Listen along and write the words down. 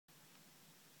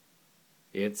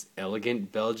It's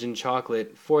elegant Belgian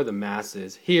chocolate for the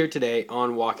masses here today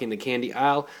on Walking the Candy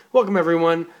Aisle. Welcome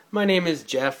everyone. My name is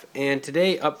Jeff, and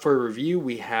today up for review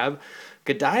we have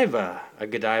Godiva, a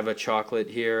Godiva chocolate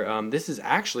here. This is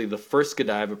actually the first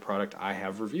Godiva product I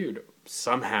have reviewed.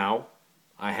 Somehow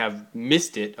I have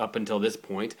missed it up until this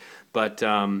point, but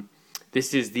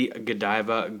this is the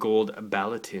Godiva Gold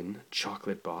Ballotin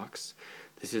chocolate box.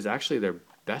 This is actually their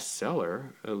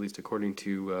bestseller, at least according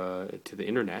to the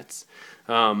internets.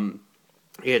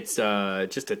 It's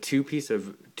just a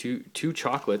two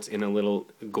chocolates in a little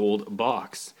gold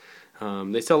box.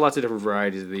 They sell lots of different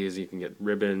varieties of these. You can get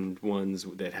ribboned ones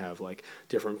that have like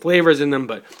different flavors in them,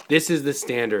 but this is the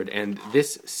standard, and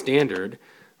this standard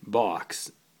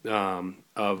box of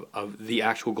the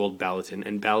actual gold ballotin,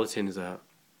 and ballotin is a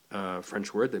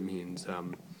French word that means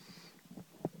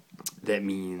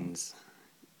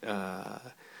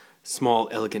small,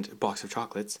 elegant box of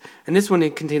chocolates. And this one,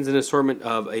 it contains an assortment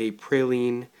of a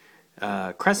praline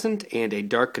crescent and a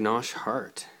dark ganache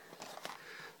heart.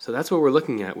 So that's what we're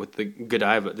looking at with the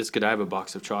Godiva, this Godiva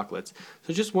box of chocolates.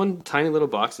 So just one tiny little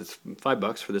box. It's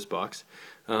 $5 for this box.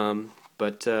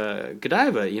 But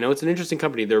Godiva, it's an interesting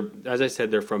company. They're, as I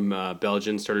said, they're from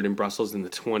Belgium, started in Brussels in the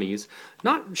 1920s.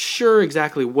 Not sure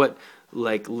exactly what,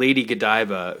 like Lady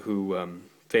Godiva, who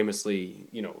famously,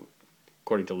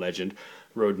 according to legend,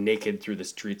 rode naked through the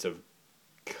streets of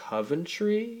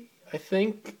Coventry, I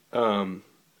think. But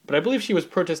I believe she was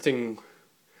protesting,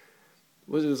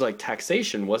 it was like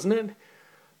taxation, wasn't it?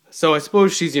 So I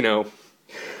suppose she's, a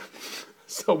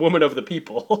woman of the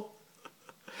people.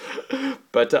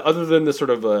 But other than the sort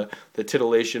of the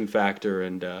titillation factor,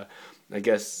 and I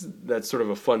guess that's sort of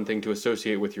a fun thing to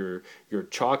associate with your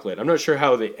chocolate. I'm not sure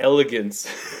how the elegance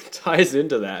ties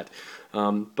into that,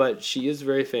 but she is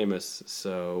very famous,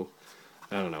 so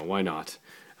I don't know, why not?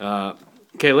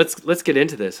 Okay, let's get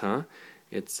into this, huh?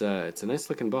 It's a nice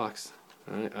looking box.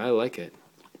 I like it.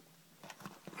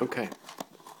 Okay.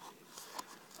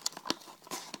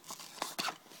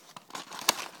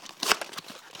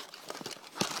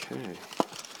 Okay.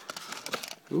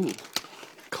 Ooh,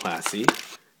 classy.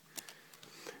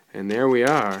 And there we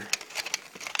are.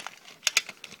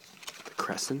 The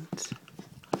crescent,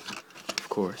 of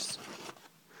course.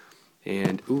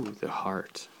 And, ooh, the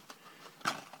heart.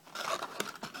 Let's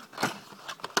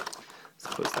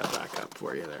close that back up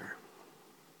for you there.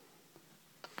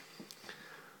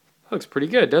 Looks pretty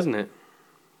good, doesn't it?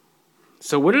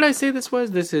 So what did I say this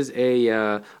was? This is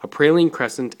a praline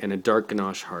crescent and a dark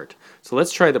ganache heart. So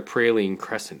let's try the praline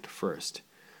crescent first.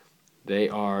 They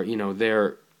are,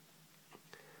 they're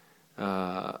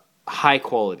high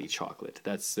quality chocolate.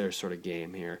 That's their sort of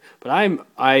game here. But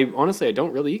I honestly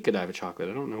don't really eat Godiva chocolate.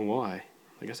 I don't know why.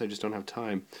 I guess I just don't have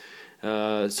time.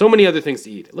 So many other things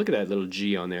to eat. Look at that little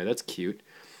G on there. That's cute.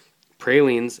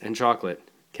 Pralines and chocolate.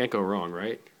 Can't go wrong,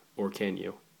 right? Or can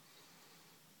you?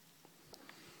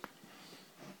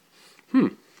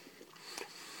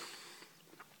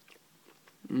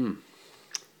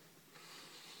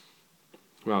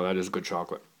 Wow, that is good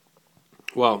chocolate.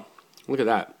 Well, look at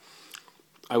that.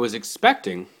 I was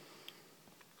expecting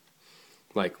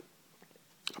like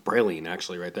a praline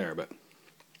actually right there,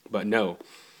 but no.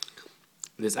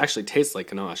 This actually tastes like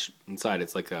ganache inside.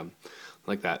 It's like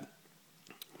that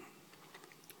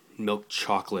milk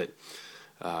chocolate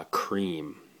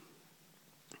cream,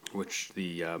 which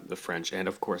the French and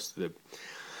of course the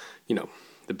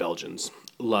Belgians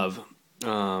love.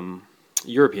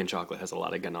 European chocolate has a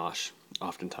lot of ganache,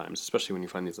 oftentimes, especially when you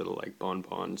find these little like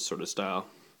bonbon sort of style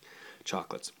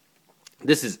chocolates.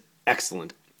 This is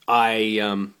excellent. I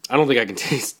don't think I can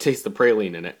taste the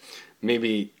praline in it.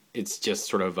 Maybe it's just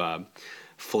sort of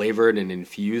flavored and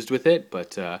infused with it,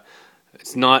 but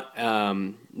it's not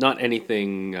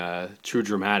anything too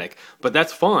dramatic. But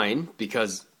that's fine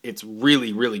because it's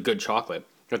really, really good chocolate.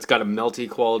 It's got a melty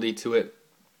quality to it.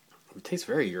 It tastes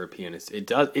very European.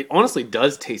 It honestly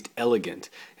does taste elegant.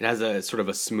 It has a sort of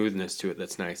a smoothness to it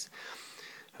that's nice.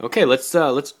 Okay, let's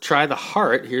try the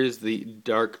heart. Here's the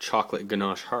dark chocolate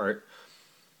ganache heart.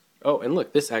 Oh, and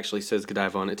look, this actually says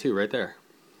Godiva on it too, right there.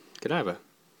 Godiva.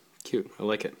 Cute. I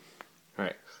like it. All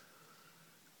right.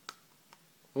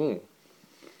 Oh.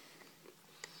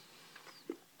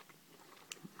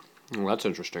 Well, that's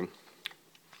interesting.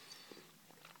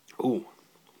 Ooh.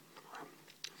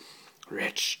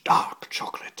 Rich, dark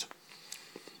chocolate.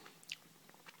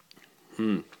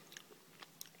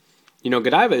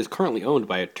 Godiva is currently owned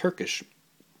by a Turkish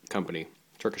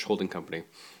holding company.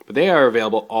 But they are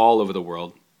available all over the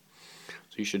world.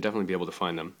 So you should definitely be able to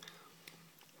find them.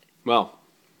 Well,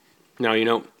 now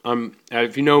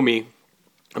if you know me,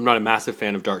 I'm not a massive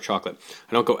fan of dark chocolate.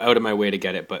 I don't go out of my way to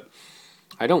get it, but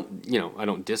I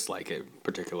don't dislike it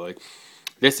particularly.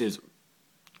 This is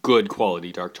good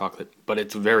quality dark chocolate, but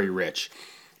it's very rich.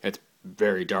 It's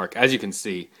very dark, as you can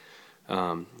see. We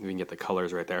can get the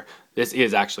colors right there. This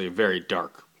is actually a very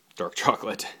dark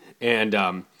chocolate, and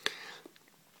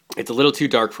it's a little too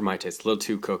dark for my taste, a little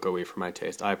too cocoa-y for my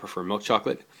taste. I prefer milk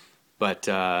chocolate, but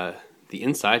the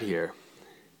inside here,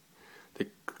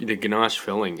 the ganache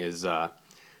filling is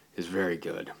very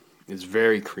good. It's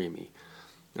very creamy.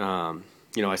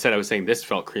 I said I was saying this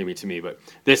felt creamy to me, but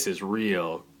this is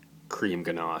real cream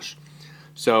ganache.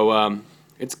 So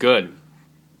it's good.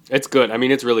 It's good. I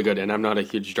mean, it's really good, and I'm not a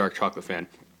huge dark chocolate fan.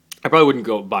 I probably wouldn't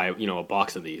go buy a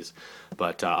box of these,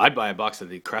 but I'd buy a box of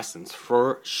the Crescents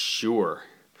for sure.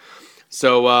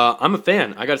 So I'm a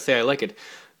fan. I gotta say I like it.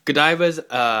 Godiva's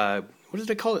what did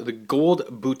they call it? The Gold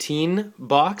Ballotin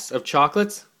box of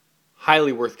chocolates.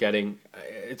 Highly worth getting.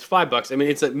 It's $5. I mean,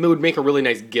 it would make a really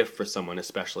nice gift for someone,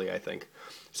 especially, I think.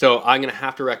 So I'm gonna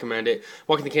have to recommend it.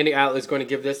 Walking the Candy Outlet is going to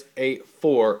give this a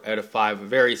 4 out of 5.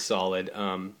 Very solid.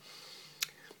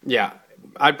 Yeah,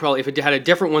 I'd probably, if it had a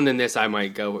different one than this, I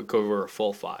might go over a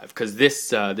full 5, because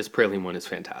this praline one is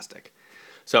fantastic.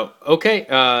 So okay,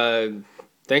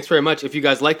 thanks very much. If you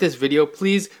guys like this video,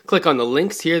 please click on the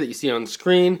links here that you see on the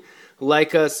screen.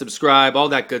 Like us, subscribe, all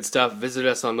that good stuff. Visit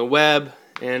us on the web.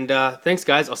 And thanks,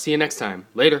 guys. I'll see you next time.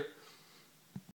 Later.